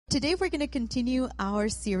Today we're going to continue our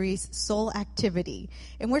series, Soul Activity.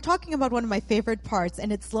 And we're talking about one of my favorite parts,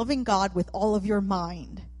 and it's loving God with all of your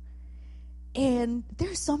mind. And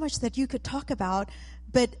there's so much that you could talk about,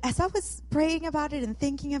 but as I was praying about it and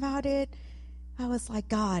thinking about it, I was like,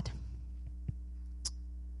 God,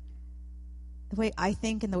 the way I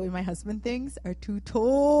think and the way my husband thinks are two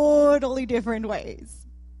totally different ways.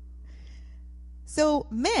 So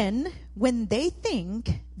men, when they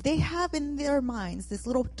think, they have in their minds these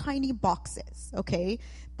little tiny boxes, okay?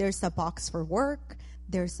 There's a box for work.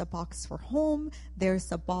 There's a box for home.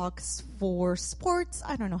 There's a box for sports.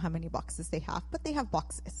 I don't know how many boxes they have, but they have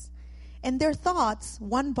boxes. And their thoughts,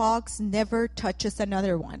 one box never touches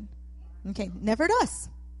another one. Okay, never does.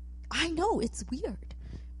 I know, it's weird,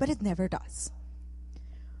 but it never does.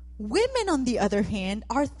 Women, on the other hand,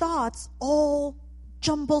 our thoughts all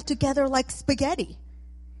jumbled together like spaghetti.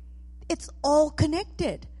 It's all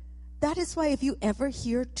connected. That is why if you ever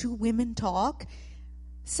hear two women talk,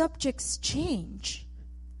 subjects change.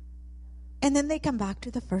 And then they come back to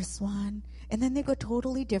the first one, and then they go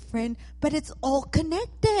totally different, but it's all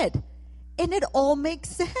connected. And it all makes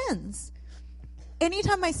sense.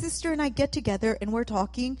 Anytime my sister and I get together and we're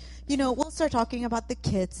talking, we'll start talking about the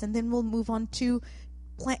kids, and then we'll move on to,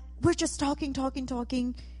 we're just talking.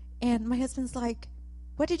 And my husband's like,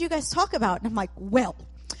 what did you guys talk about? And I'm like, well,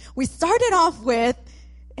 we started off with,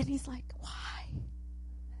 and he's like, why?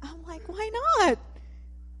 I'm like, why not?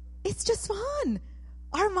 It's just fun.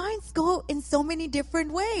 Our minds go in so many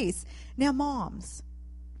different ways. Now, moms,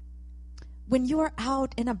 when you are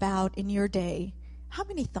out and about in your day, how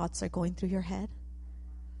many thoughts are going through your head?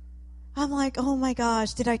 I'm like, oh my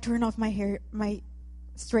gosh, did I turn off my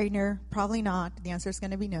straightener? Probably not. The answer is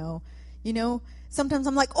going to be no. Sometimes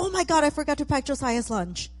I'm like, oh my God, I forgot to pack Josiah's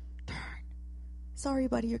lunch. Darn. Sorry,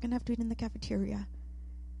 buddy, you're going to have to eat in the cafeteria.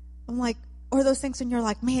 I'm like, or those things when you're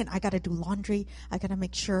like, man, I got to do laundry. I got to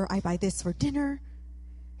make sure I buy this for dinner.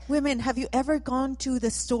 Women, have you ever gone to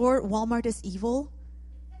the store, Walmart is evil,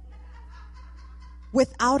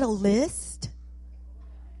 without a list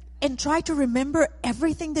and try to remember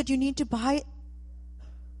everything that you need to buy?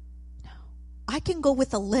 No. I can go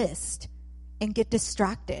with a list and get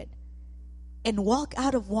distracted and walk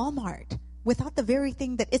out of Walmart without the very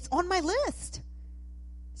thing that it's on my list.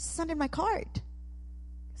 It's not in my cart.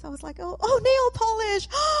 So I was like, oh, nail polish.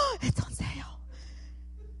 It's on sale.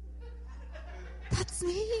 That's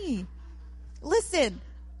me. Listen,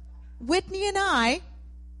 Whitney and I,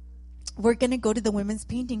 we're going to go to the women's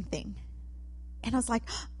painting thing. And I was like,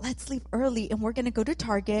 let's leave early and we're going to go to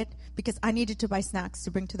Target because I needed to buy snacks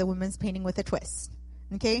to bring to the women's painting with a twist.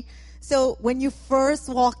 Okay? So when you first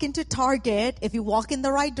walk into Target, if you walk in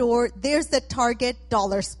the right door, there's the Target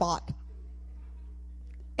dollar spot.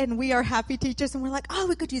 And we are happy teachers, and we're like,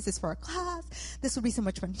 we could use this for our class. This would be so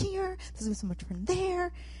much fun here. This would be so much fun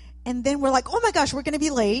there. And then we're like, oh my gosh, we're going to be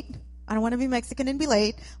late. I don't want to be Mexican and be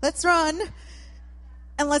late. Let's run.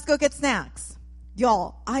 And let's go get snacks.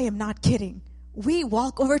 Y'all, I am not kidding. We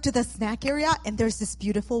walk over to the snack area, and there's this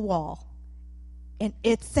beautiful wall. And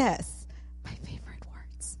it says, my favorite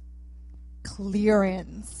words,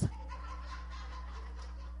 clearance.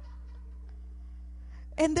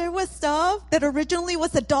 And there was stuff that originally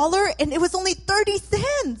was $1, and it was only 30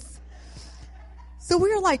 cents. So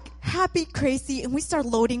we were like happy, crazy, and we start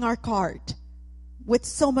loading our cart with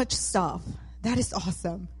so much stuff. That is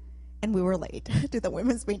awesome. And we were late to the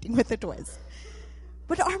women's painting with a twist.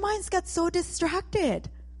 But our minds got so distracted.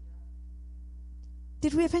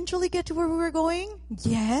 Did we eventually get to where we were going?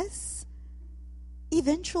 Yes.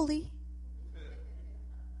 Eventually.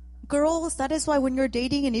 Girls, that is why when you're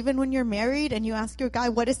dating and even when you're married and you ask your guy,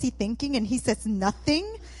 what is he thinking? And he says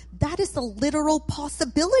nothing. That is a literal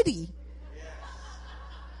possibility.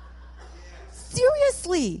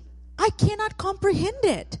 Seriously. I cannot comprehend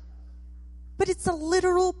it. But it's a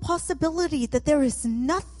literal possibility that there is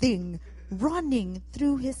nothing running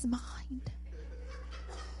through his mind.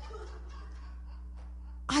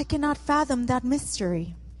 I cannot fathom that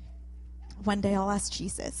mystery. One day I'll ask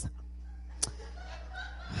Jesus.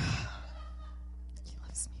 He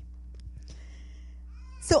loves me.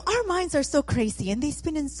 So our minds are so crazy, and they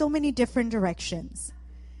spin in so many different directions.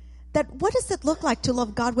 That what does it look like to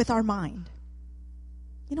love God with our mind?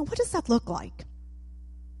 What does that look like?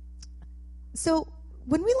 So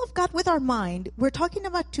when we love God with our mind, we're talking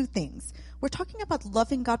about two things. We're talking about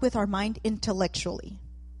loving God with our mind intellectually.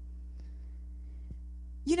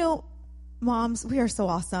 Moms, we are so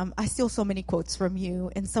awesome. I steal so many quotes from you.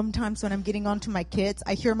 And sometimes when I'm getting on to my kids,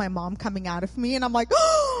 I hear my mom coming out of me, and I'm like,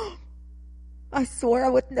 oh, I swore I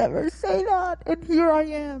would never say that. And here I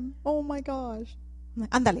am. Oh, my gosh. I'm like,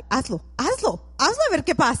 ándale, hazlo a ver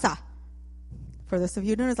qué pasa. For those of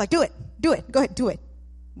you who don't know, it's like, do it, go ahead, do it.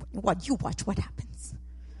 What, you watch what happens.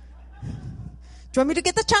 Do you want me to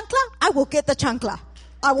get the chancla? I will get the chancla.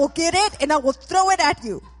 I will get it and I will throw it at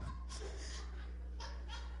you.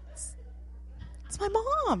 It's my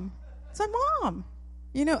mom.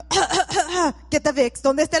 You know, get the Vicks.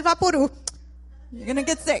 ¿Dónde está el Vaporú? You're going to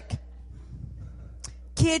get sick.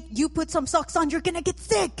 Kid, you put some socks on, you're going to get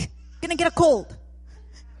sick. You're going to get a cold.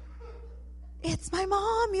 It's my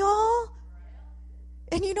mom, y'all.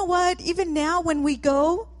 And you know what? Even now when we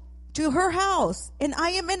go to her house, and I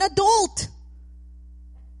am an adult.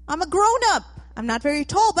 I'm a grown-up. I'm not very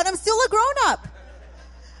tall, but I'm still a grown-up.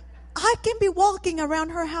 I can be walking around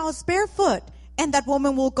her house barefoot, and that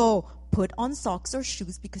woman will go, put on socks or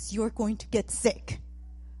shoes because you're going to get sick.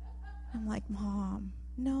 I'm like, Mom,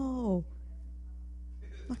 no.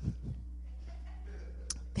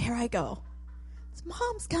 There I go.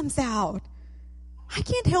 Mom's comes out. I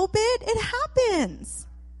can't help it. It happens.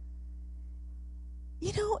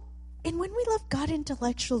 You know, and when we love God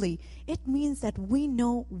intellectually, it means that we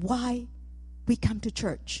know why we come to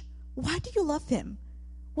church. Why do you love Him?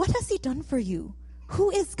 What has He done for you?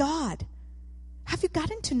 Who is God? Have you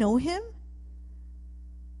gotten to know Him?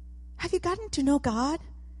 Have you gotten to know God?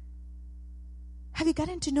 Have you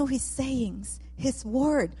gotten to know His sayings, His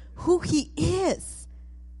word, who He is?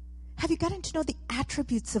 Have you gotten to know the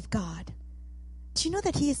attributes of God? Do you know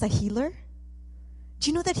that He is a healer? Do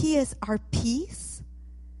you know that He is our peace?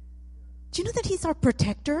 Do you know that He's our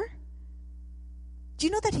protector? Do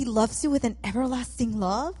you know that He loves you with an everlasting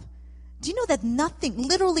love? Do you know that nothing,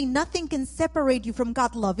 literally nothing, can separate you from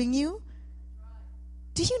God loving you?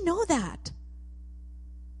 Do you know that?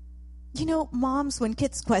 You know, moms, when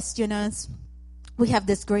kids question us, we have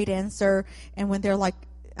this great answer, and when they're like,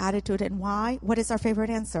 attitude and why, what is our favorite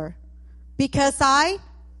answer? Because I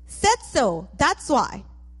said so. That's why.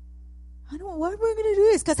 I don't know what we're going to do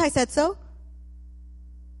is because I said so.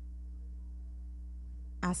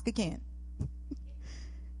 Ask again.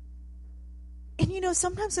 And you know,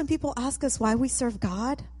 sometimes when people ask us why we serve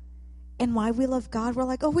God and why we love God, we're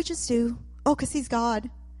like, oh, we just do. Oh, because He's God.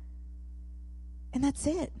 And that's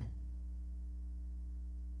it.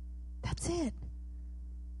 That's it.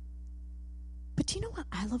 But do you know what?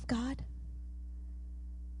 I love God.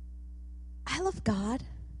 I love God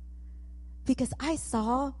because I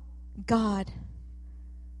saw God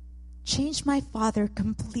change my father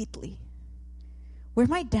completely. Where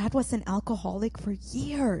my dad was an alcoholic for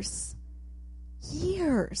years.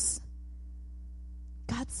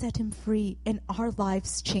 God set him free and our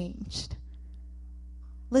lives changed.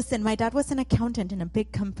 Listen, my dad was an accountant in a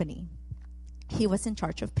big company. He was in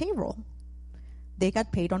charge of payroll. They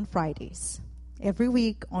got paid on Fridays. Every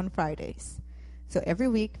week on Fridays. So every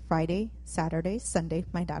week, Friday, Saturday, Sunday,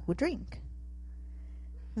 my dad would drink.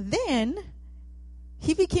 Then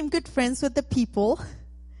he became good friends with the people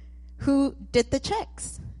who did the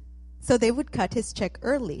checks. So they would cut his check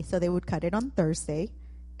early. So they would cut it on Thursday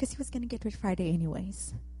because he was going to get paid Friday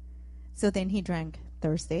anyways. So then he drank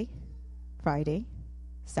Thursday, Friday,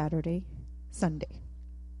 Saturday, Sunday.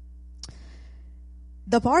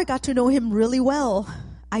 The bar got to know him really well.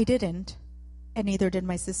 I didn't, and neither did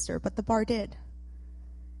my sister, but the bar did.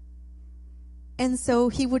 And so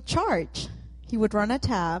he would charge. He would run a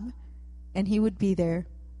tab, and he would be there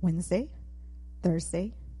Wednesday,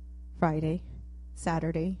 Thursday, Friday,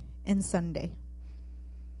 Saturday, and Sunday.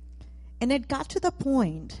 And it got to the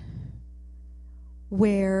point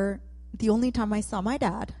where the only time I saw my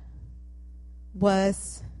dad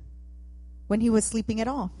was when he was sleeping it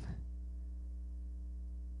off.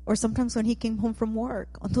 Or sometimes when he came home from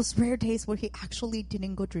work, on those rare days where he actually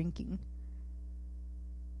didn't go drinking.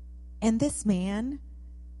 And this man,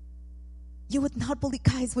 you would not believe,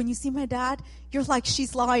 guys, when you see my dad, you're like,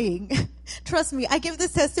 she's lying. Trust me, I gave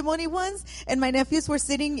this testimony once, and my nephews were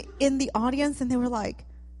sitting in the audience, and they were like,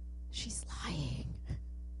 she's lying.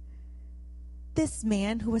 This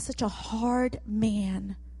man, who was such a hard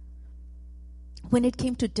man, when it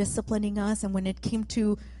came to disciplining us and when it came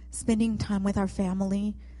to spending time with our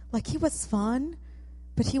family, like, he was fun,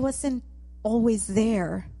 but he wasn't always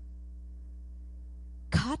there.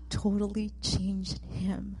 God totally changed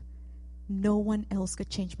him. No one else could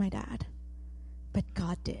change my dad, but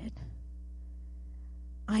God did.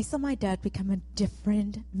 I saw my dad become a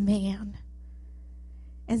different man.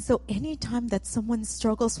 And so anytime that someone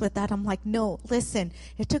struggles with that, I'm like, no, listen,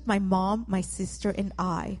 it took my mom, my sister, and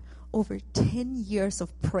I over 10 years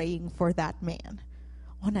of praying for that man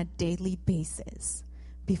on a daily basis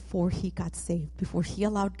before he got saved, before he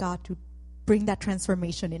allowed God to bring that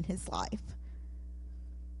transformation in his life.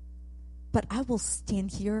 But I will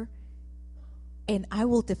stand here and I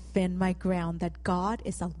will defend my ground that God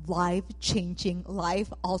is a life-changing,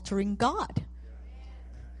 life-altering God.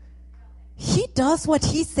 He does what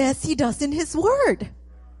He says He does in His Word.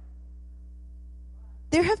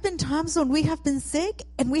 There have been times when we have been sick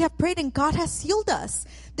and we have prayed and God has healed us.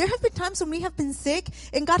 There have been times when we have been sick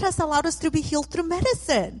and God has allowed us to be healed through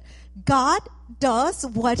medicine. God does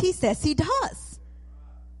what He says He does.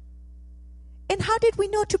 And how did we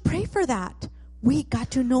know to pray for that? We got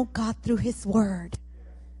to know God through His Word.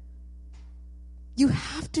 You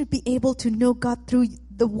have to be able to know God through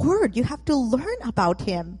the Word. You have to learn about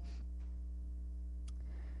Him.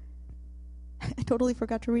 I totally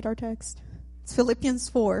forgot to read our text. It's Philippians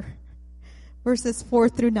 4, verses 4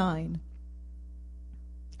 through 9.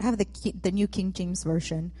 I have the New King James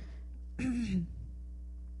Version. And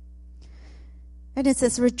it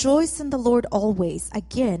says, "Rejoice in the Lord always.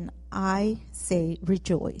 Again, I say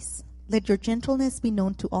rejoice. Let your gentleness be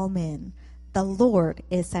known to all men. The Lord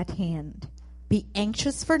is at hand. Be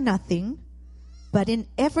anxious for nothing, but in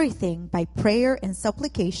everything by prayer and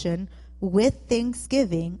supplication with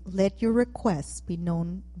thanksgiving, let your requests be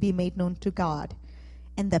made known to God.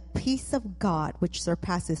 And the peace of God, which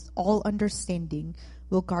surpasses all understanding,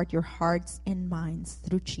 will guard your hearts and minds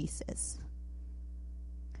through Jesus."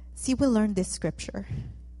 See, we learned this scripture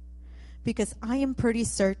because I am pretty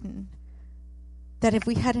certain that if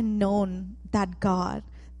we hadn't known that God,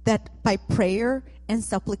 that by prayer and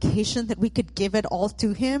supplication that we could give it all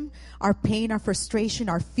to Him, our pain, our frustration,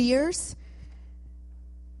 our fears,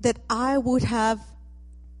 that I would have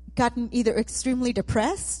gotten either extremely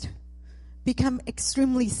depressed, become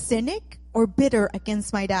extremely cynic, or bitter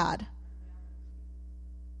against my dad.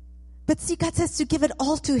 But see, God says to give it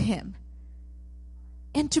all to Him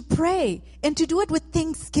and to pray and to do it with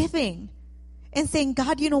thanksgiving and saying,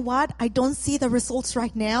 God, you know what? I don't see the results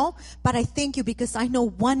right now, but I thank you because I know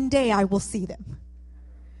one day I will see them.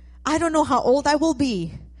 I don't know how old I will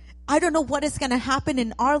be. I don't know what is going to happen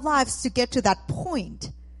in our lives to get to that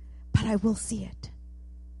point, but I will see it.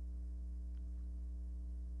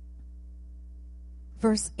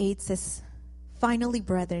 Verse 8 says, "Finally,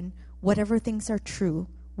 brethren, whatever things are true,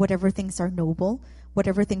 whatever things are noble,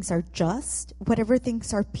 whatever things are just, whatever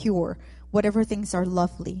things are pure, whatever things are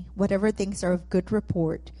lovely, whatever things are of good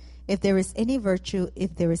report, if there is any virtue,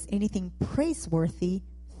 if there is anything praiseworthy,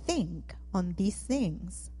 think on these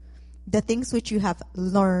things. The things which you have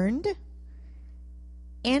learned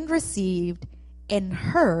and received and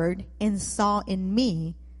heard and saw in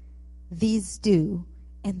me, these do,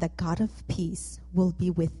 and the God of peace will be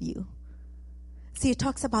with you." See, it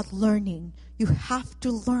talks about learning. You have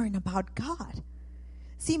to learn about God.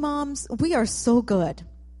 See, moms, we are so good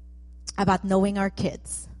about knowing our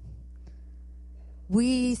kids.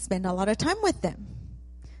 We spend a lot of time with them.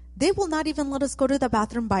 They will not even let us go to the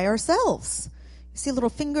bathroom by ourselves. You see little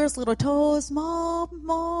fingers, little toes. Mom,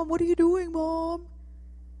 what are you doing, Mom?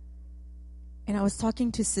 And I was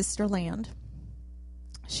talking to Sister Land.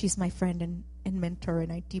 She's my friend and mentor,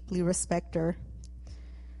 and I deeply respect her.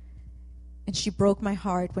 And she broke my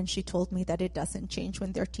heart when she told me that it doesn't change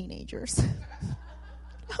when they're teenagers.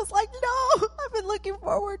 I was like, no, I've been looking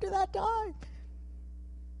forward to that time.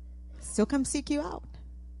 Still come seek you out.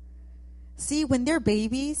 See, when they're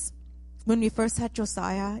babies, when we first had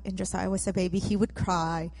Josiah, and Josiah was a baby, he would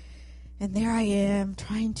cry. And there I am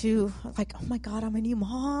trying to, like, oh my God, I'm a new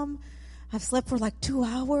mom. I've slept for like 2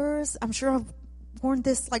 hours. I'm sure I've worn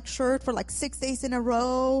this like shirt for like 6 days in a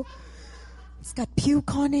row. It's got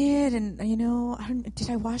puke on it. And, did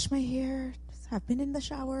I wash my hair? I've been in the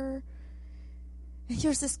shower. And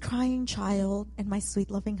here's this crying child and my sweet,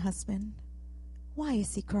 loving husband. Why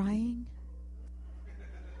is he crying?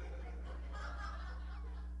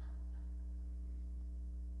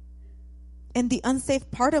 And the unsafe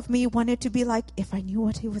part of me wanted to be like, if I knew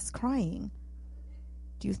what he was crying,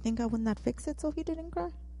 do you think I would not fix it so he didn't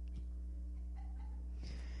cry?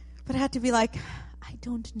 But I had to be like, I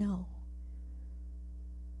don't know.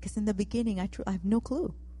 Because in the beginning, I have no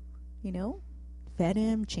clue. Fed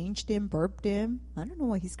him, changed him, burped him. I don't know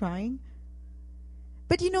why he's crying.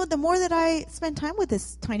 But the more that I spent time with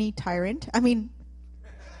this tiny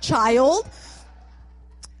child,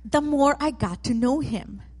 the more I got to know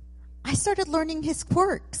him. I started learning his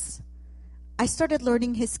quirks. I started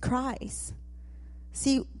learning his cries.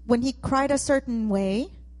 See, when he cried a certain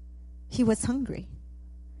way, he was hungry.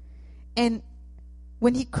 And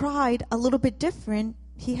when he cried a little bit different,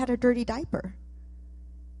 he had a dirty diaper.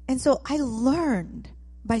 And so I learned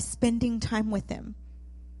by spending time with him.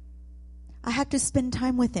 I had to spend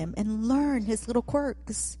time with him and learn his little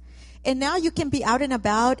quirks. And now you can be out and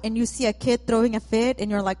about and you see a kid throwing a fit and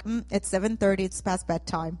you're like, it's 7:30, it's past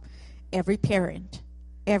bedtime. Every parent,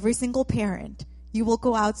 every single parent, you will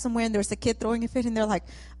go out somewhere and there's a kid throwing a fit and they're like,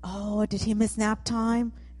 oh, did he miss nap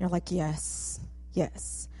time? And you're like, yes.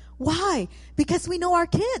 Why? Because we know our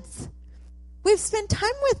kids. We've spent time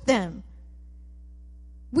with them.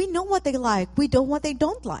 We know what they like. We know what they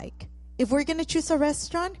don't like. If we're going to choose a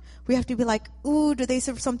restaurant, we have to be like, ooh, do they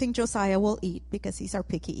serve something Josiah will eat? Because he's our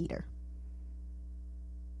picky eater.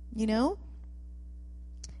 You know?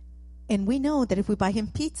 And we know that if we buy him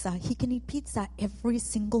pizza, he can eat pizza every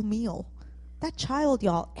single meal. That child,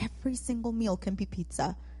 y'all, every single meal can be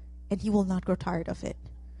pizza. And he will not grow tired of it.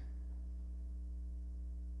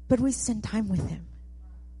 But we spend time with him.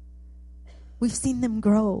 We've seen them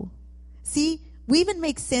grow. See, we even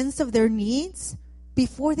make sense of their needs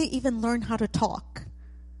before they even learn how to talk.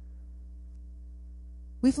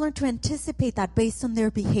 We've learned to anticipate that based on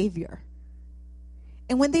their behavior.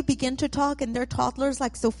 And when they begin to talk and they're toddlers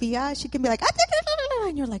like Sophia, she can be like,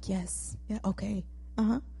 and you're like, yes, yeah, okay,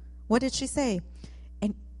 What did she say?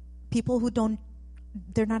 And people who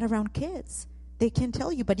they're not around kids, they can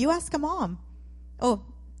tell you, but you ask a mom. Oh,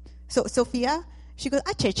 so Sophia, she goes,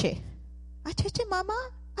 acheche, mama,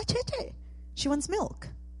 acheche. She wants milk.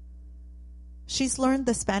 She's learned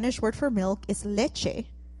the Spanish word for milk is leche.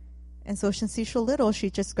 And so since she's so little, she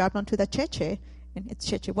just grabbed onto the cheche, and it's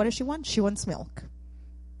cheche. What does she want? She wants milk.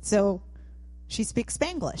 So she speaks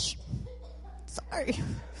Spanglish. Sorry.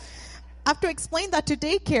 I have to explain that to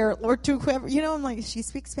daycare or to whoever. I'm like, she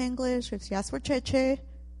speaks Spanglish. If she asks for cheche,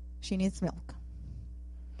 she needs milk.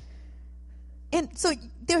 And so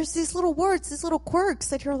there's these little words, these little quirks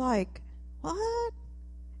that you're like, what?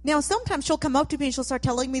 Now, sometimes she'll come up to me and she'll start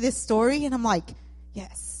telling me this story, and I'm like,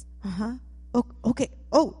 yes, oh, okay,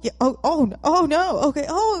 oh, yeah, oh, no, okay,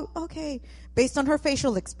 oh, okay, based on her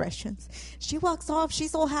facial expressions. She walks off,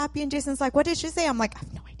 she's all happy, and Jason's like, what did she say? I'm like, I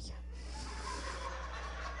have no idea.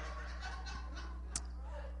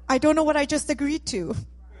 I don't know what I just agreed to,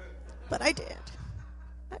 but I did,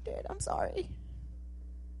 I'm sorry.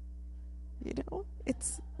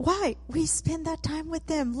 It's why we spend that time with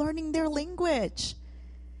them, learning their language.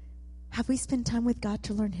 Have we spent time with God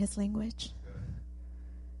to learn his language?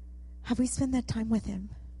 Have we spent that time with him?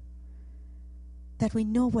 That we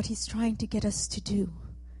know what he's trying to get us to do.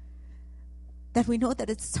 That we know that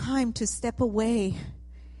it's time to step away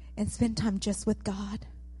and spend time just with God.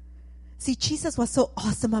 See, Jesus was so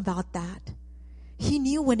awesome about that. He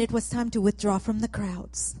knew when it was time to withdraw from the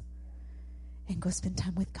crowds and go spend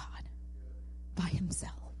time with God by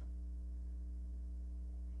himself.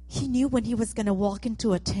 He knew when he was going to walk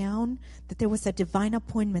into a town that there was a divine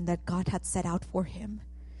appointment that God had set out for him.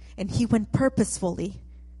 And he went purposefully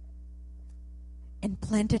and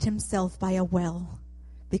planted himself by a well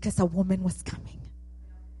because a woman was coming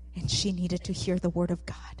and she needed to hear the word of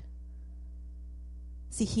God.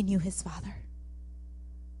 See, he knew his Father.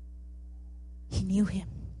 He knew him.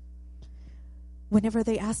 Whenever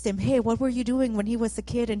they asked him, hey, what were you doing when he was a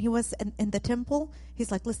kid and he was in the temple?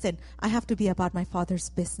 He's like, listen, I have to be about my Father's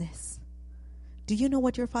business. Do you know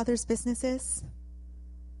what your Father's business is?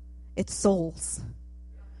 It's souls.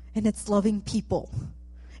 And it's loving people.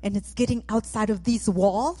 And it's getting outside of these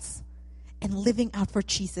walls and living out for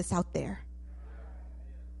Jesus out there.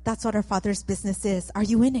 That's what our Father's business is. Are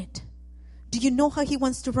you in it? Do you know how he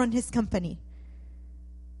wants to run his company?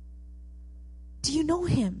 Do you know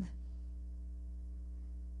him?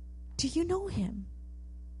 Do you know him?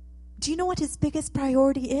 Do you know what his biggest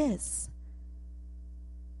priority is?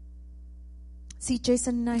 See,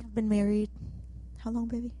 Jason and I have been married, how long,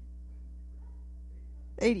 baby?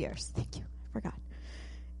 8 years. Thank you. I forgot.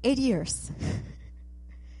 8 years.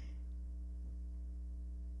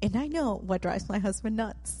 And I know what drives my husband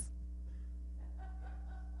nuts.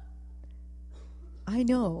 I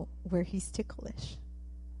know where he's ticklish.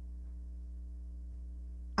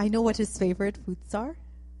 I know what his favorite foods are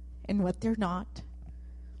and what they're not.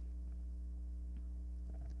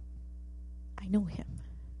 I know him.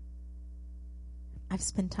 I've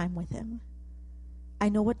spent time with him. I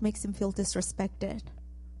know what makes him feel disrespected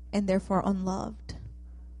and therefore unloved.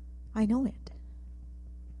 I know it.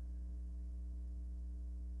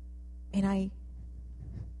 And I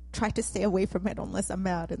try to stay away from it unless I'm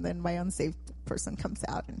mad, and then my unsaved person comes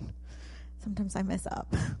out, and sometimes I mess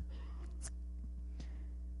up.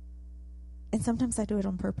 And sometimes I do it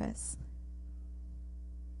on purpose.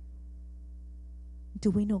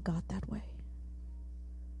 Do we know God that way?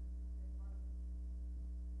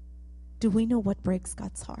 Do we know what breaks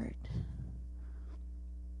God's heart?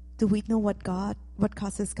 Do we know what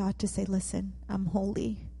causes God to say, listen, I'm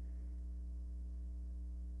holy.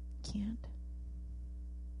 can't.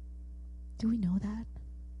 Do we know that?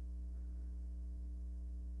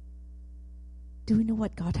 Do we know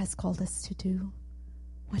what God has called us to do?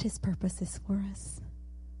 What His purpose is for us?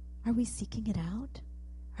 Are we seeking it out?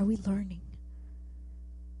 Are we learning?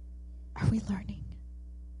 Are we learning?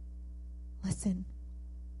 Listen,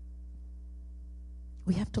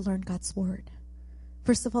 we have to learn God's word.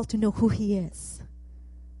 First of all, to know who He is,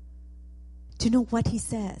 to know what He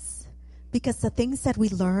says, because the things that we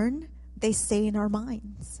learn, they stay in our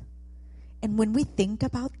minds. And when we think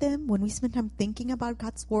about them, when we spend time thinking about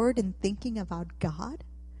God's word and thinking about God,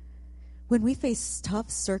 when we face tough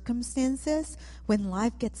circumstances, when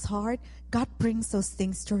life gets hard, God brings those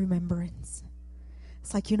things to remembrance.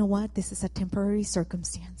 It's like, you know what? This is a temporary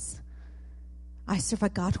circumstance. I serve a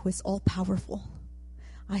God who is all-powerful.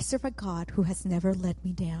 I serve a God who has never let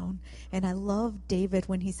me down. And I love David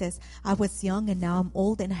when he says, I was young and now I'm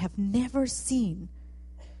old and I have never seen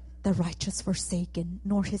the righteous forsaken,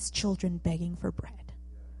 nor his children begging for bread.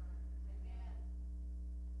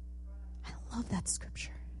 I love that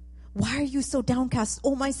scripture. Why are you so downcast,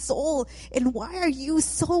 oh my soul? And why are you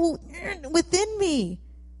so within me?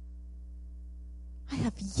 I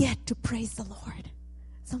have yet to praise the Lord.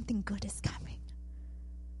 Something good is coming.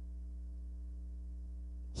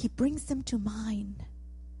 He brings them to mind.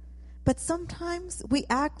 But sometimes we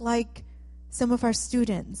act like some of our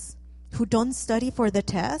students who don't study for the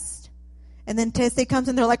test, and then test day comes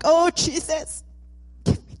and they're like, oh, Jesus,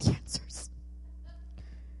 give me the answers.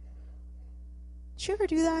 Did you ever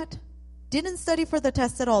do that? Didn't study for the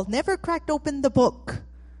test at all, never cracked open the book.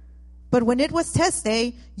 But when it was test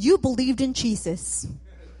day, you believed in Jesus.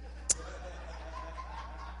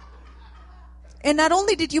 And not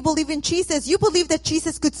only did you believe in Jesus, you believed that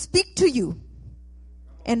Jesus could speak to you.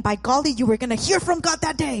 And by golly, you were going to hear from God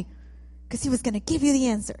that day because He was going to give you the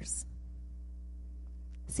answers.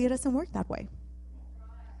 See, it doesn't work that way.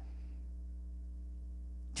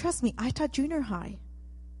 Trust me, I taught junior high.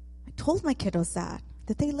 I told my kiddos that.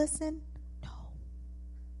 Did they listen? No.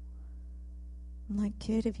 I'm like,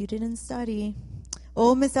 kid, if you didn't study.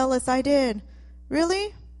 Oh, Miss Ellis, I did.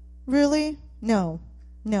 Really? Really? No.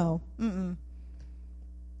 Mm-mm.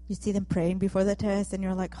 You see them praying before the test, and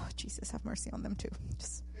you're like, oh, Jesus, have mercy on them too.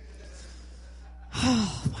 Just,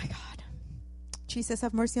 oh, my God. Jesus,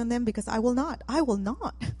 have mercy on them because I will not.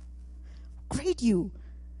 Grade you.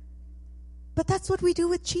 But that's what we do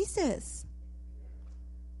with Jesus.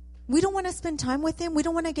 We don't want to spend time with Him. We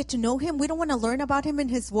don't want to get to know Him. We don't want to learn about Him in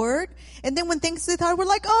His Word. And then when things get hard, we're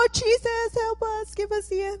like, oh, Jesus, help us. Give us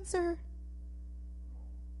the answer.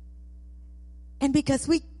 And because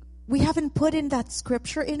we haven't put in that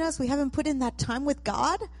scripture in us, we haven't put in that time with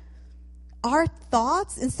God, our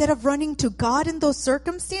thoughts, instead of running to God in those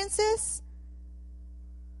circumstances,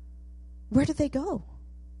 where do they go?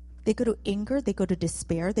 They go to anger, they go to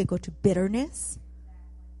despair, they go to bitterness.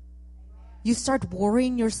 You start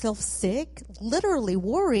worrying yourself sick. Literally,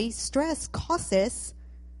 worry, stress causes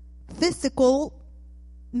physical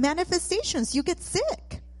manifestations. You get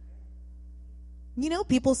sick. You know,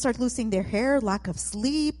 people start losing their hair, lack of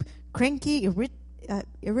sleep, cranky,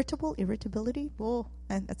 irritability. Oh,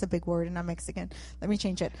 and that's a big word and I'm Mexican. Let me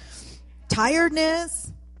change it.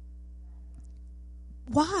 Tiredness.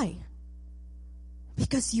 Why?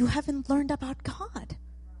 Because you haven't learned about God.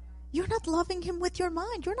 You're not loving Him with your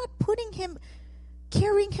mind. You're not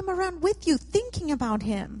carrying Him around with you, thinking about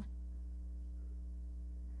Him.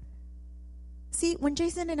 See, when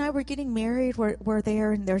Jason and I were getting married, we're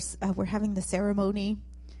there and we're having the ceremony.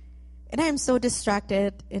 And I am so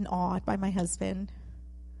distracted and awed by my husband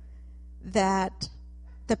that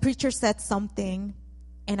the preacher said something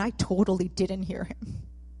and I totally didn't hear him.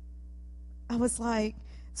 I was like,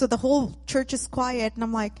 so the whole church is quiet and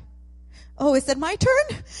I'm like, oh, is it my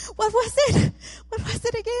turn? What was it? What was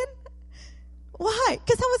it again? Why?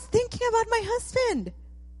 Because I was thinking about my husband.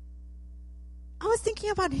 I was thinking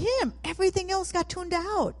about him. Everything else got tuned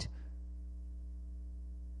out.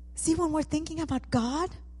 See, when we're thinking about God,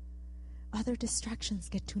 other distractions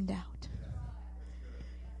get tuned out.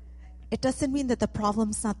 It doesn't mean that the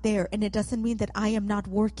problem's not there, and it doesn't mean that I am not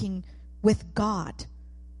working with God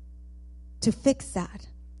to fix that.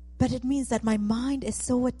 But it means that my mind is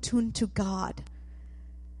so attuned to God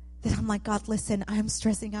that I'm like, God, listen, I'm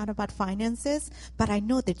stressing out about finances, but I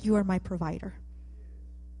know that you are my provider.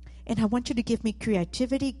 And I want you to give me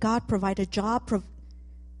creativity. God, provide a job.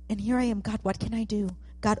 And here I am. God, what can I do?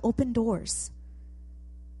 God, open doors.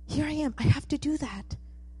 Here I am. I have to do that.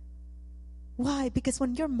 Why? Because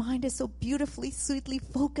when your mind is so beautifully, sweetly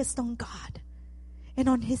focused on God and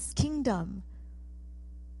on His kingdom,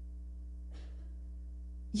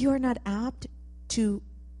 you are not apt to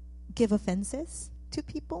give offenses to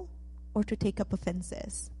people or to take up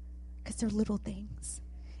offenses, because they're little things.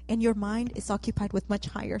 And your mind is occupied with much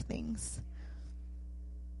higher things.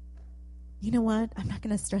 You know what? I'm not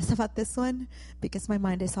going to stress about this one because my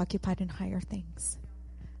mind is occupied in higher things.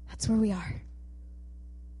 That's where we are.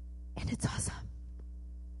 And it's awesome.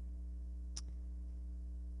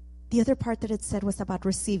 The other part that it said was about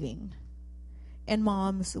receiving. And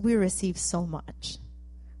moms, we receive so much.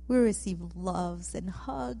 We receive loves and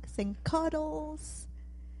hugs and cuddles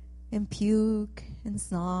and puke and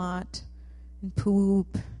snot and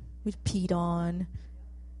poop. We peed on.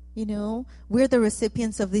 You know, we're the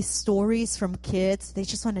recipients of these stories from kids. They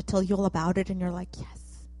just want to tell you all about it, and you're like,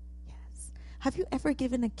 yes, yes. Have you ever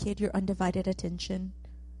given a kid your undivided attention?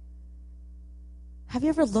 Have you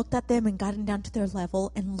ever looked at them and gotten down to their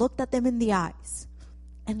level and looked at them in the eyes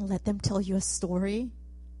and let them tell you a story?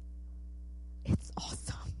 It's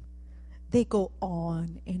awesome. They go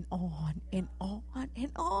on and on and on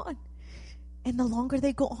and on. And the longer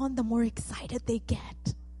they go on, the more excited they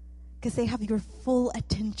get, because they have your full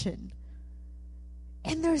attention.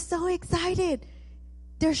 And they're so excited.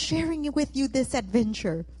 They're sharing with you this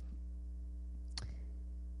adventure.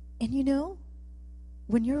 And you know,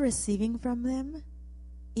 when you're receiving from them,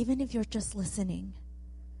 even if you're just listening,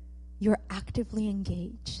 you're actively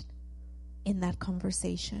engaged in that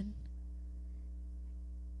conversation.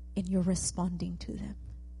 And you're responding to them.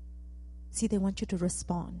 See, they want you to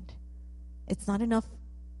respond. It's not enough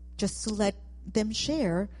just to let them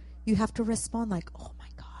share. You have to respond like, oh my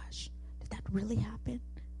gosh, did that really happen?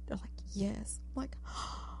 They're like, yes. I'm like,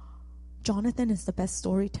 oh. Jonathan is the best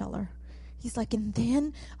storyteller. He's like, and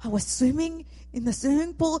then I was swimming in the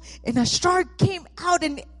swimming pool and a shark came out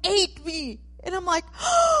and ate me. And I'm like,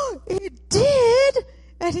 oh, it did?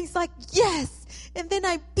 And he's like, yes. And then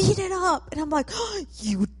I beat it up. And I'm like, oh,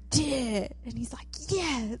 you did. And he's like,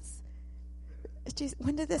 yes. Just,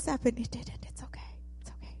 when did this happen? It didn't. It's okay.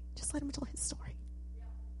 It's okay. Just let him tell his story.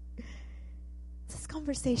 This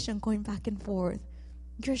conversation going back and forth.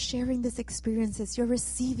 You're sharing these experiences. You're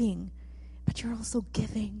receiving. But you're also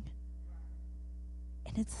giving.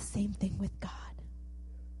 And it's the same thing with God.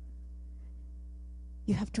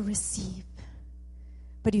 You have to receive.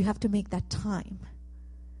 But you have to make that time.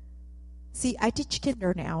 See, I teach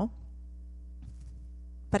kinder now.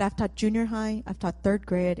 But I've taught junior high. I've taught third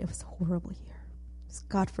grade. It was a horrible year. It was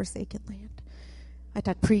God-forsaken land. I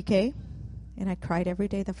taught pre-K. And I cried every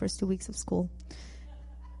day the first 2 weeks of school.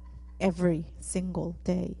 Every single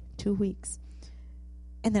day. 2 weeks.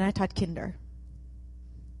 And then I taught kinder.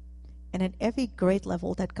 And at every grade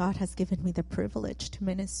level that God has given me the privilege to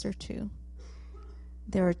minister to,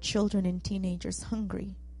 there are children and teenagers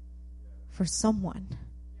hungry for someone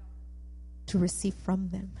to receive from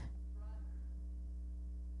them.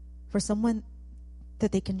 For someone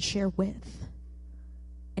that they can share with.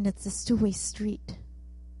 And it's this two-way street.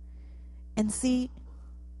 And see,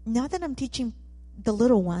 now that I'm teaching the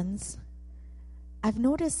little ones, I've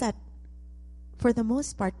noticed that for the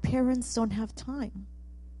most part, parents don't have time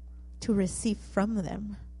to receive from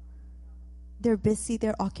them. They're busy,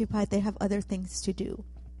 they're occupied, they have other things to do.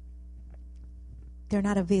 They're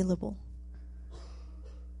not available.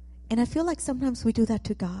 And I feel like sometimes we do that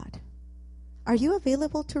to God. Are you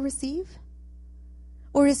available to receive?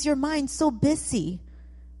 Or is your mind so busy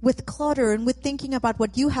with clutter and with thinking about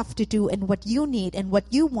what you have to do and what you need and what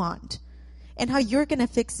you want and how you're going to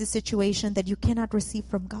fix the situation that you cannot receive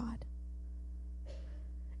from God?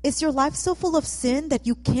 Is your life so full of sin that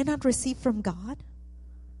you cannot receive from God?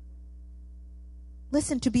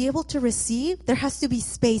 Listen, to be able to receive, there has to be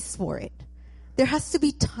space for it. There has to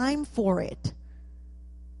be time for it.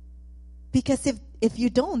 Because if you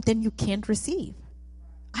don't, then you can't receive.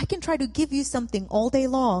 I can try to give you something all day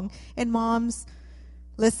long. And moms,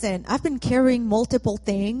 listen, I've been carrying multiple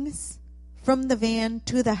things from the van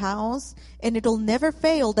to the house. And it'll never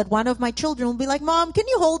fail that one of my children will be like, Mom, can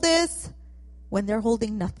you hold this? When they're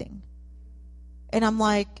holding nothing. And I'm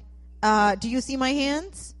like, do you see my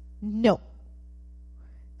hands? No.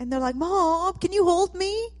 And they're like, Mom, can you hold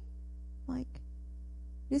me? I'm like,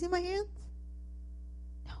 do you see my hands?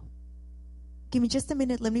 No. Give me just a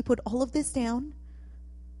minute. Let me put all of this down.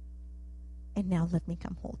 And now let me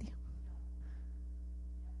come hold you.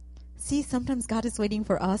 See, sometimes God is waiting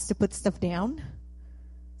for us to put stuff down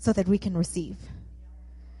so that we can receive.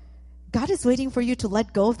 God is waiting for you to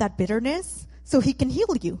let go of that bitterness so He can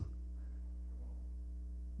heal you.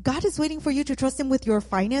 God is waiting for you to trust Him with your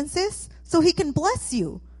finances so He can bless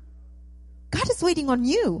you. God is waiting on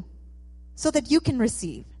you so that you can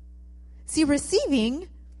receive. See, receiving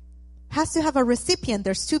has to have a recipient.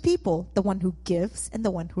 There's two people, the one who gives and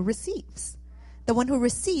the one who receives. The one who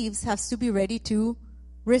receives has to be ready to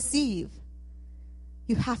receive.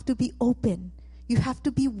 You have to be open. You have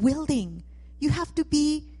to be willing. You have to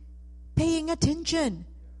be paying attention.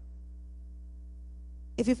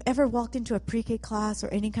 If you've ever walked into a pre-K class or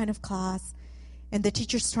any kind of class, and the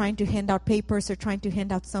teacher's trying to hand out papers or trying to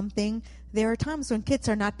hand out something, there are times when kids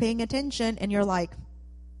are not paying attention and you're like,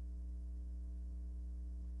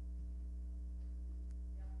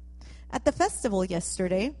 at the festival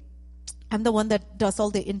yesterday, I'm the one that does all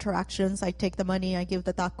the interactions. I take the money, I give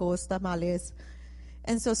the tacos, tamales.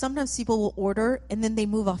 And so sometimes people will order and then they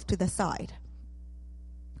move off to the side.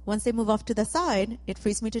 Once they move off to the side, it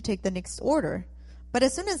frees me to take the next order. But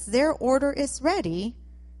as soon as their order is ready,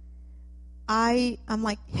 I'm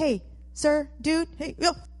like, hey, sir, dude, hey,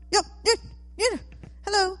 yo, dude,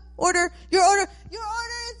 hello, order, your order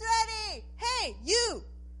is ready. Hey, you.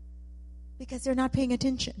 Because they're not paying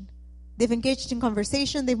attention. They've engaged in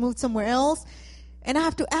conversation, they've moved somewhere else, and I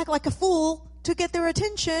have to act like a fool to get their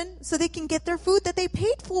attention so they can get their food that they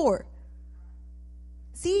paid for.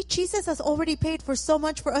 See, Jesus has already paid for so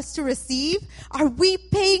much for us to receive. Are we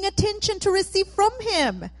paying attention to receive from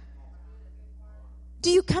Him? Do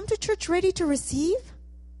you come to church ready to receive?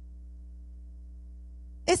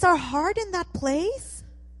 Is our heart in that place?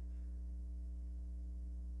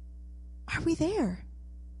 Are we there?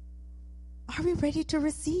 Are we ready to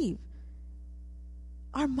receive?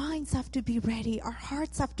 Our minds have to be ready. Our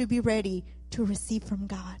hearts have to be ready to receive from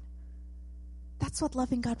God. That's what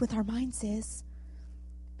loving God with our minds is.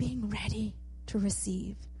 Being ready to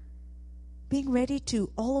receive. Being ready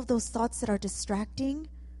to all of those thoughts that are distracting,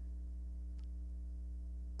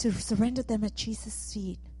 to surrender them at Jesus'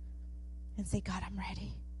 feet and say, God, I'm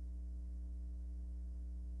ready.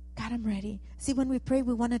 God, I'm ready. See, when we pray,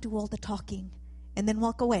 we want to do all the talking and then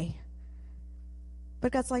walk away.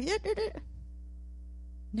 But God's like,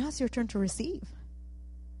 now it's your turn to receive.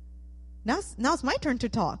 Now it's my turn to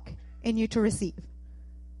talk and you to receive.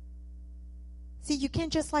 See, you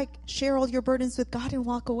can't just like share all your burdens with God and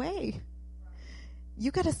walk away. You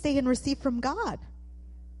got to stay and receive from God.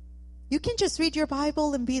 You can't just read your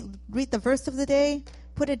Bible and read the verse of the day,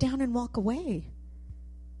 put it down and walk away.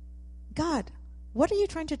 God, what are you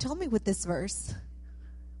trying to tell me with this verse?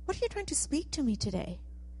 What are you trying to speak to me today?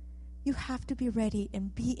 You have to be ready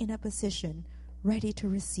and be in a position ready to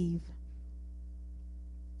receive.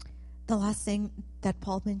 The last thing that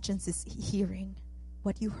Paul mentions is hearing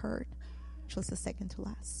what you heard, which was the second to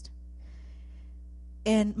last.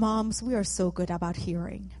 And moms, we are so good about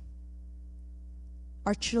hearing.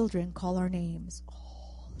 Our children call our names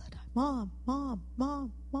all the time. Mom, mom,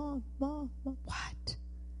 mom, mom, mom, mom. What?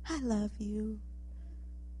 I love you.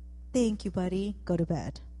 Thank you, buddy. Go to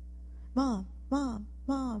bed. Mom, mom,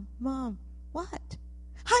 mom, mom. What?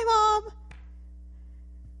 Hi, Mom.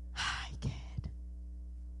 Hi, kid.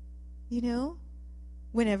 You know,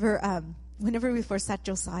 whenever we first had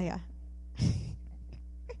Josiah,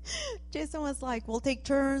 Jason was like, we'll take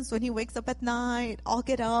turns. When he wakes up at night, I'll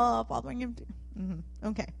get up. I'll bring him.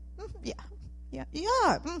 Okay. Yeah.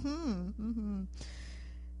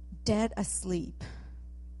 Dead asleep.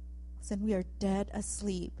 And we are dead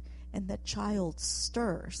asleep. And the child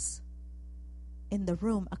stirs in the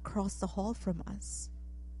room across the hall from us.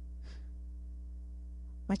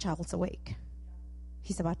 My child's awake.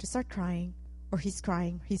 He's about to start crying, or he's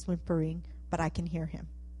crying, he's whimpering, but I can hear him.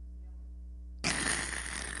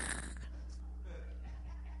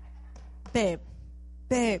 Babe.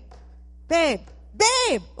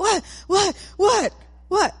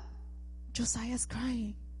 What? Josiah's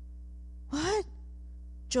crying. What?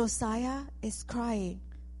 Josiah is crying.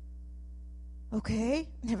 Okay,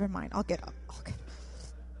 never mind. I'll get up. Okay.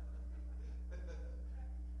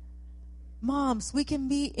 Moms, we can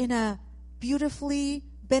be in a beautifully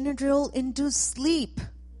Benadryl-induced sleep,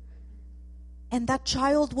 and that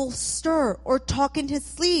child will stir or talk in his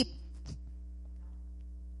sleep.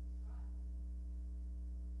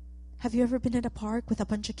 Have you ever been at a park with a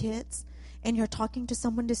bunch of kids and you're talking to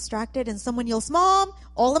someone distracted and someone yells, Mom?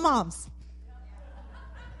 All the moms.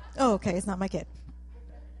 Oh, okay, it's not my kid.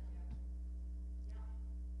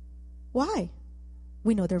 Why?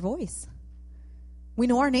 We know their voice. We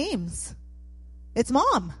know our names. It's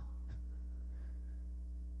Mom.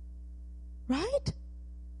 Right?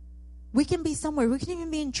 We can be somewhere. We can even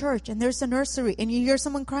be in church and there's a nursery and you hear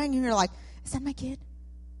someone crying and you're like, is that my kid?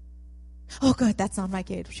 Oh, good, that's not my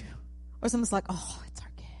kid. Or someone's like, oh, it's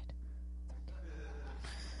our kid.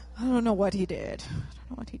 I don't know what he did.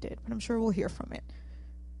 But I'm sure we'll hear from it.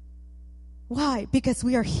 Why? Because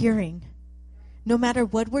we are hearing. No matter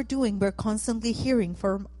what we're doing, we're constantly hearing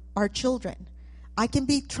from our children. I can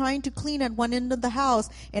be trying to clean at one end of the house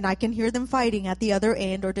and I can hear them fighting at the other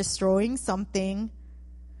end or destroying something.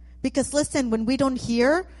 Because listen, when we don't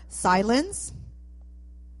hear silence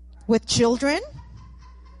with children,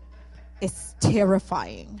 it's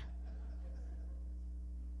terrifying.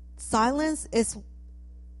 Silence is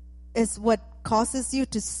what causes you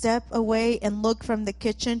to step away and look from the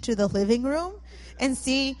kitchen to the living room and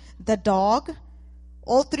see the dog,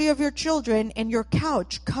 all three of your children, and your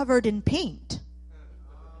couch covered in paint.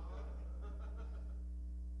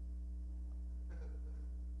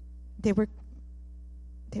 They were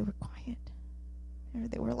quiet.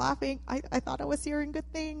 They were laughing. I thought I was hearing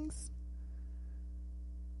good things.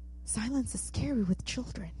 Silence is scary with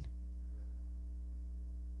children.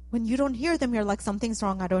 When you don't hear them, you're like, something's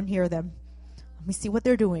wrong. I don't hear them. Let me see what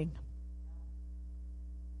they're doing.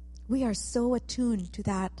 We are so attuned to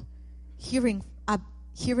that, hearing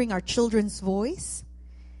our children's voice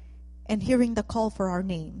and hearing the call for our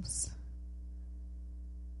names.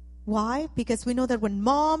 Why? Because we know that when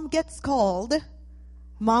mom gets called,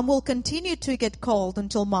 mom will continue to get called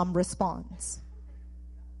until mom responds.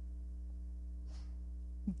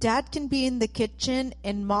 Dad can be in the kitchen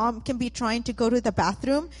and mom can be trying to go to the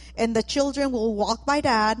bathroom, and the children will walk by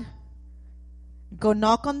dad, go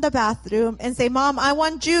knock on the bathroom and say, Mom, I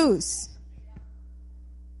want juice.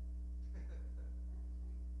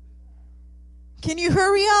 Can you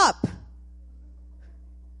hurry up?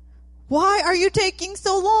 Why are you taking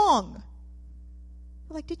so long?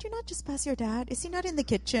 Like, did you not just pass your dad? Is he not in the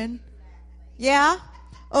kitchen? Yeah?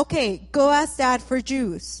 Okay, go ask dad for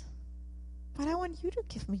juice. But I want you to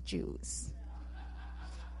give me juice.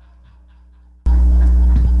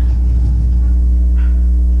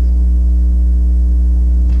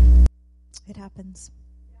 It happens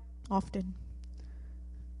often.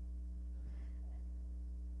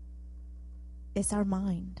 Is our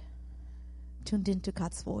mind tuned into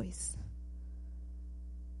God's voice?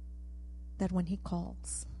 That when He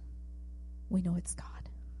calls, we know it's God.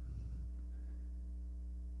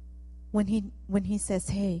 When he says,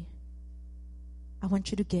 hey, I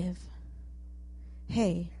want you to give.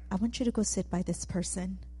 Hey, I want you to go sit by this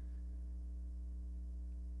person.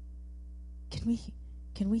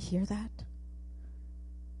 Can we hear that?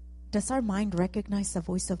 Does our mind recognize the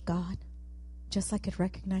voice of God just like it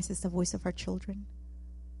recognizes the voice of our children?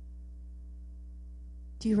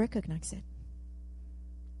 Do you recognize it?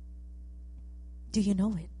 Do you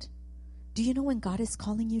know it? Do you know when God is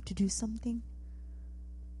calling you to do something?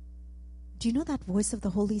 Do you know that voice of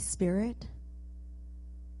the Holy Spirit?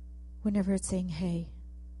 Whenever it's saying, hey,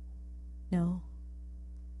 no,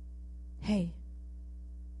 hey.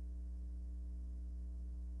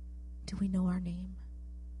 Do we know our name?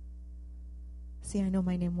 See, I know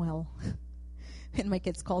my name well. And my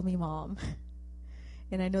kids call me Mom.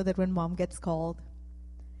 And I know that when Mom gets called,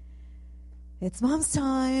 it's Mom's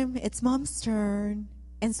time, it's Mom's turn.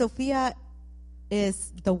 And Sophia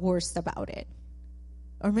is the worst about it.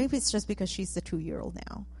 Or maybe it's just because she's the 2-year-old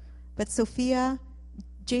now. But Sophia,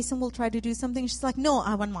 Jason will try to do something. She's like, no,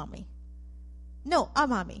 I want Mommy. No, I'm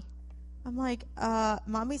Mommy. I'm like,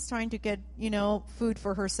 Mommy's trying to get, food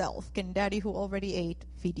for herself. Can Daddy, who already ate,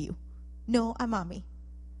 feed you? No, I'm Mommy.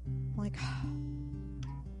 I'm like,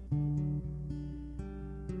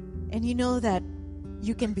 and you know that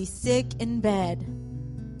you can be sick in bed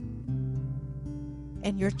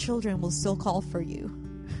and your children will still call for you.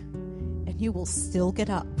 And you will still get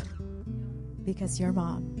up because you're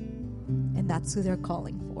Mom. And that's who they're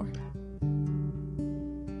calling for.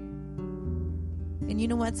 And you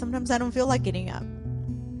know what? Sometimes I don't feel like getting up.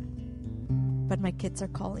 But my kids are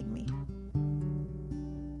calling me.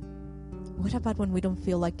 What about when we don't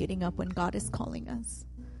feel like getting up when God is calling us?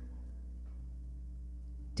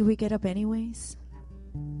 Do we get up anyways?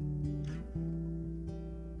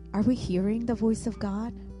 Are we hearing the voice of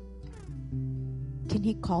God? Can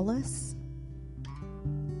He call us?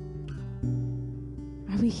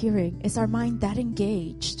 Are we hearing? Is our mind that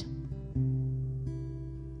engaged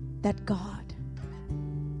that God,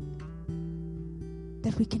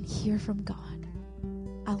 that we can hear from God,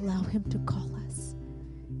 allow Him to call us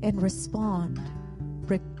and respond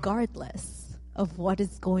regardless of what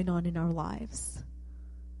is going on in our lives?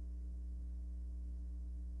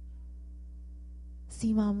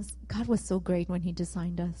 See, moms, God was so great when He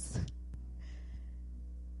designed us.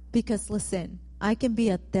 Because listen, I can be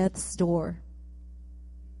at death's door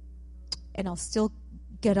and I'll still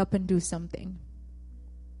get up and do something.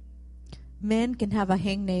 Men can have a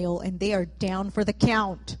hangnail and they are down for the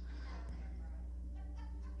count.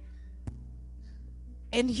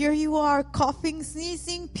 And here you are, coughing,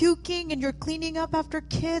 sneezing, puking, and you're cleaning up after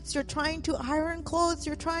kids. You're trying to iron clothes.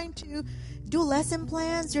 You're trying to do lesson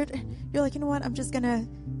plans. You're like, you know what? I'm just going to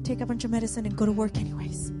take a bunch of medicine and go to work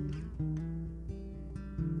anyways.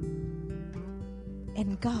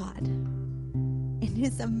 And God, in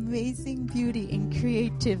His amazing beauty and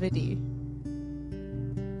creativity,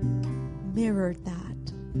 mirrored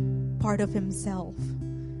that part of Himself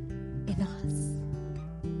in us.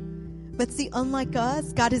 But see, unlike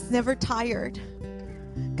us, God is never tired.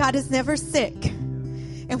 God is never sick.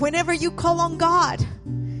 And whenever you call on God,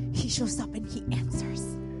 He shows up and He answers.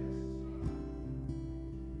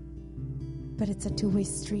 But it's a two-way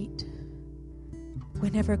street.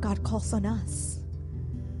 Whenever God calls on us,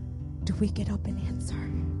 do we get up and answer?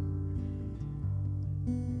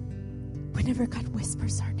 Whenever God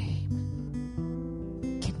whispers our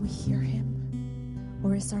name, can we hear Him?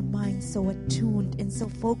 Or is our mind so attuned and so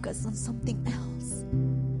focused on something else?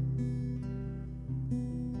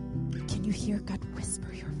 Can you hear God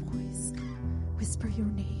whisper your voice? Whisper your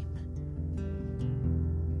name?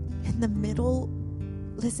 In the middle,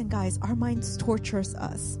 listen guys, our minds tortures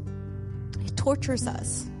us. It tortures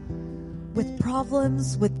us with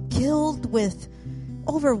problems, with guilt, with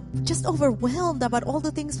just overwhelmed about all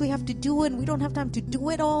the things we have to do, and we don't have time to do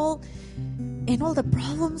it all, and all the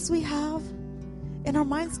problems we have. And our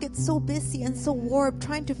minds get so busy and so warped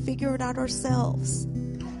trying to figure it out ourselves.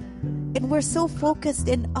 And we're so focused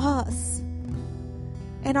in us.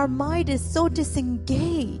 And our mind is so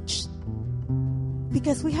disengaged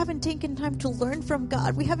because we haven't taken time to learn from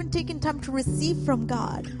God. We haven't taken time to receive from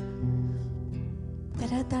God.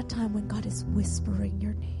 That at that time when God is whispering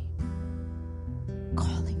your name,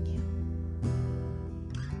 calling you,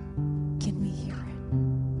 can we hear it?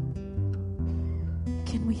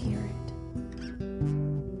 Can we hear it?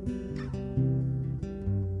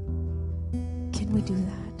 Can we do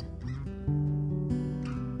that?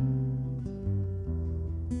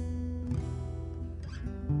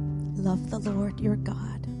 Love the Lord your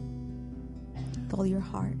God with all your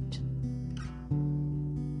heart,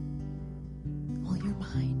 all your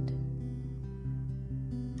mind.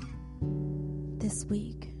 This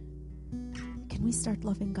week, can we start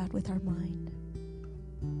loving God with our mind?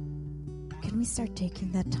 Can we start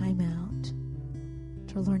taking that time out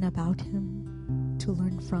to learn about Him, to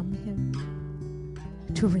learn from Him,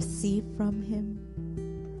 to receive from Him,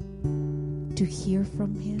 to hear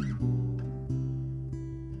from Him?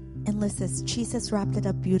 And listen, Jesus wrapped it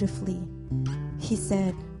up beautifully. He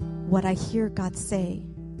said, what I hear God say,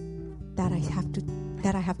 that I have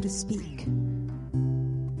to speak.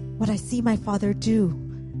 What I see my Father do,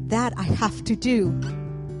 that I have to do,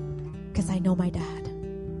 because I know my Dad.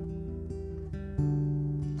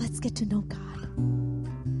 Let's get to know God.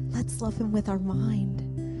 Let's love Him with our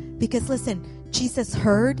mind. Because listen, Jesus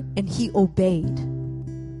heard and He obeyed.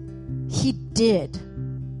 He did.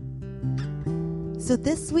 So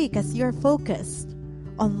this week, as you're focused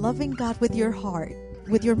on loving God with your heart,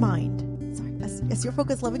 with your mind, as you're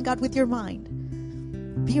focused loving God with your mind,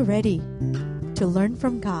 be ready to learn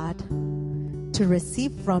from God, to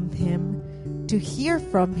receive from Him, to hear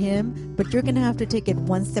from Him, but you're going to have to take it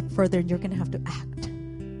one step further and you're going to have to act.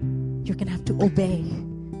 You're going to have to obey.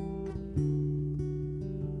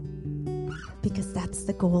 Because that's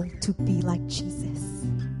the goal, to be like Jesus.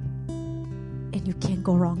 And you can't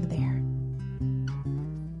go wrong there.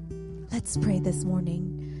 Let's pray this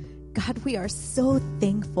morning. God, we are so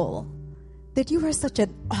thankful that you are such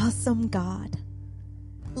an awesome God.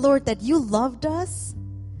 Lord, that you loved us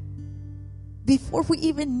before we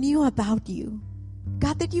even knew about you.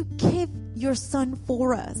 God, that you gave your Son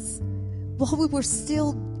for us while we were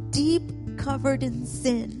still deep covered in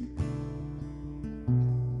sin.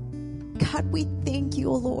 God, we thank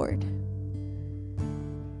you, O Lord,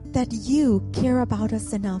 that you care about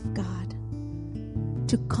us enough, God,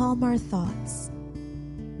 to calm our thoughts.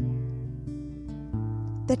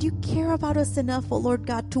 That you care about us enough, oh Lord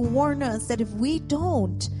God, to warn us that if we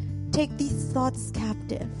don't take these thoughts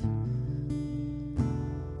captive,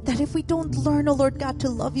 that if we don't learn, oh Lord God, to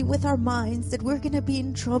love you with our minds, that we're going to be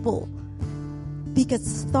in trouble.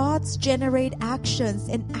 Because thoughts generate actions,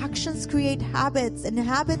 and actions create habits, and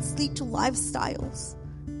habits lead to lifestyles.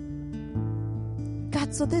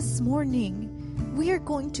 God, so this morning, we are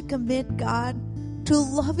going to commit, God, to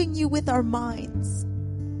loving you with our minds,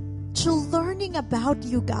 to learning about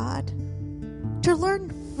you, God, to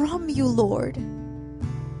learn from you, Lord.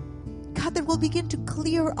 God, that we'll begin to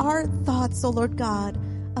clear our thoughts, oh Lord God,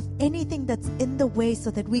 of anything that's in the way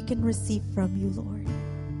so that we can receive from you, Lord.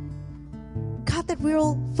 God, that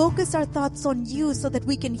we'll focus our thoughts on you so that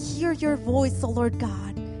we can hear your voice, oh Lord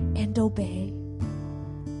God, and obey.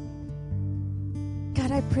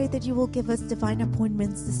 God, I pray that you will give us divine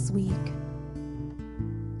appointments this week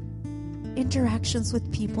interactions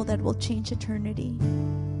with people that will change eternity.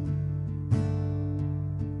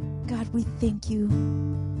 God, we thank you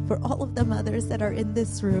for all of the mothers that are in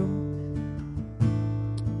this room.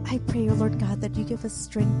 I pray, oh Lord God, that you give us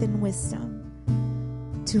strength and wisdom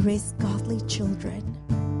to raise godly children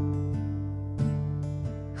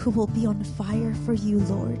who will be on fire for you,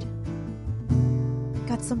 Lord.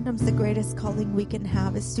 God, sometimes the greatest calling we can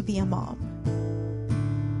have is to be a mom.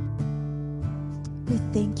 We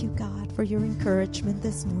thank you, God, for your encouragement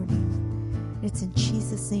this morning. It's in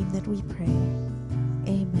Jesus' name that we pray.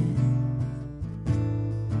 Amen.